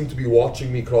seemed to be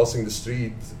watching me crossing the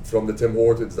street from the Tim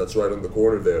Hortons that's right on the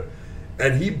corner there.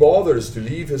 And he bothers to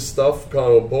leave his stuff,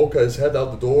 kind of poke his head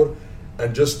out the door,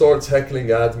 and just starts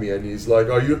heckling at me. And he's like,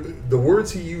 the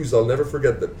words he used, I'll never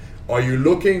forget them. Are you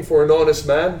looking for an honest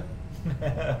man?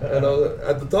 And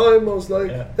at the time, I was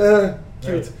like,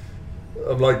 cute. Right.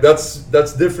 I'm like,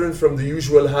 that's different from the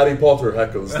usual Harry Potter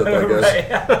heckles that I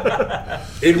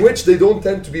guess. In which they don't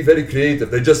tend to be very creative.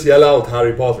 They just yell out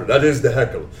Harry Potter. That is the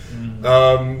heckle.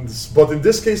 But in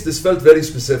this case, this felt very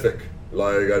specific.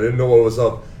 Like, I didn't know what was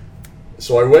up.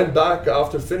 So I went back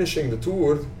after finishing the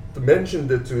tour,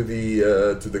 mentioned it to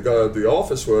the guy at the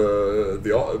office,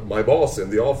 my boss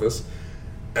in the office,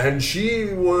 and she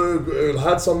had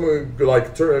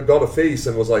got a face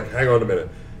and was like, "Hang on a minute,"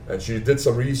 and she did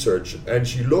some research and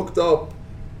she looked up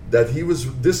that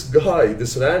this guy,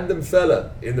 this random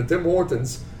fella in the Tim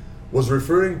Hortons, was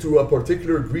referring to a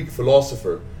particular Greek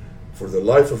philosopher. For the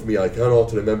life of me, I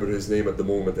cannot remember his name at the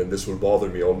moment, and this will bother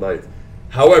me all night.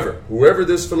 However, whoever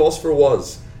this philosopher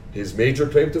was, his major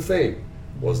claim to fame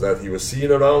was that he was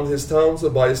seen around his towns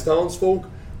by his townsfolk,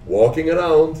 walking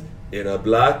around in a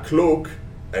black cloak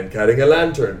and carrying a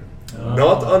lantern.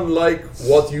 Not unlike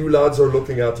what you lads are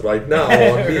looking at right now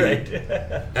on me. Right.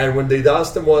 And when they'd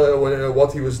asked him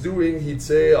what he was doing, he'd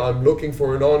say, I'm looking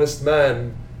for an honest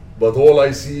man, but all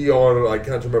I see are, I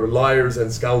can't remember, liars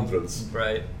and scoundrels.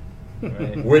 Right.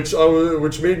 Right. Which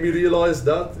made me realize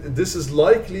that this is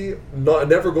likely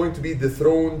never going to be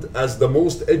dethroned as the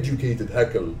most educated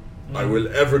heckle I will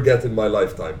ever get in my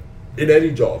lifetime, in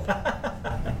any job.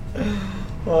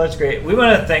 Well, that's great. We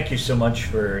want to thank you so much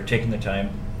for taking the time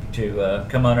to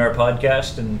come on our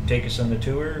podcast and take us on the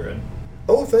tour. And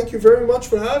oh, thank you very much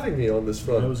for having me on this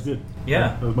front. That was good.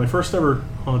 Yeah. It was my first ever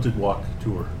Haunted Walk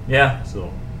tour. Yeah.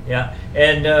 So. Yeah,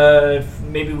 and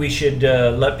maybe we should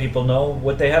let people know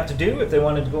what they have to do if they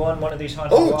wanted to go on one of these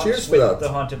haunted walks cheers for with that. the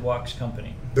Haunted Walks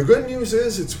company. The good news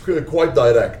is it's quite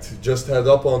direct. Just head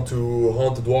up onto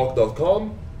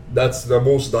hauntedwalk.com. That's the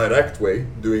most direct way,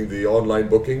 doing the online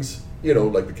bookings,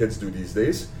 like the kids do these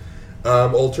days.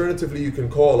 Alternatively, you can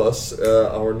call us.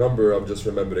 Our number, I'm just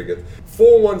remembering it,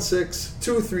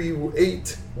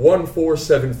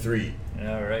 416-238-1473.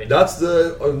 All right. That's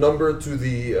the number to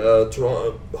the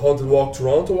Haunted Walk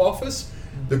Toronto office.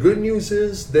 The good news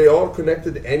is they are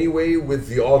connected anyway with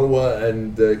the Ottawa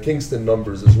and Kingston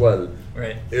numbers as well.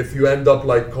 Right. If you end up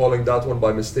calling that one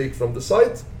by mistake from the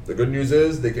site, the good news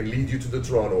is they can lead you to the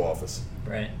Toronto office.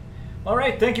 Right. All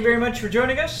right. Thank you very much for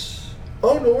joining us.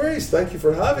 Oh, no worries. Thank you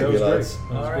for having me, lads.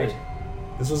 All right.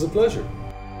 This was a pleasure.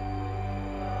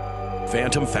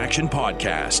 Phantom Faction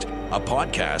Podcast, a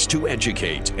podcast to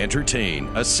educate, entertain,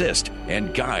 assist,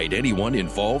 and guide anyone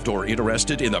involved or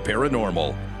interested in the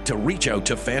paranormal. To reach out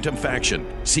to Phantom Faction,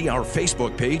 see our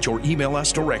Facebook page or email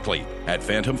us directly at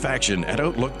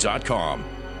phantomfaction@outlook.com.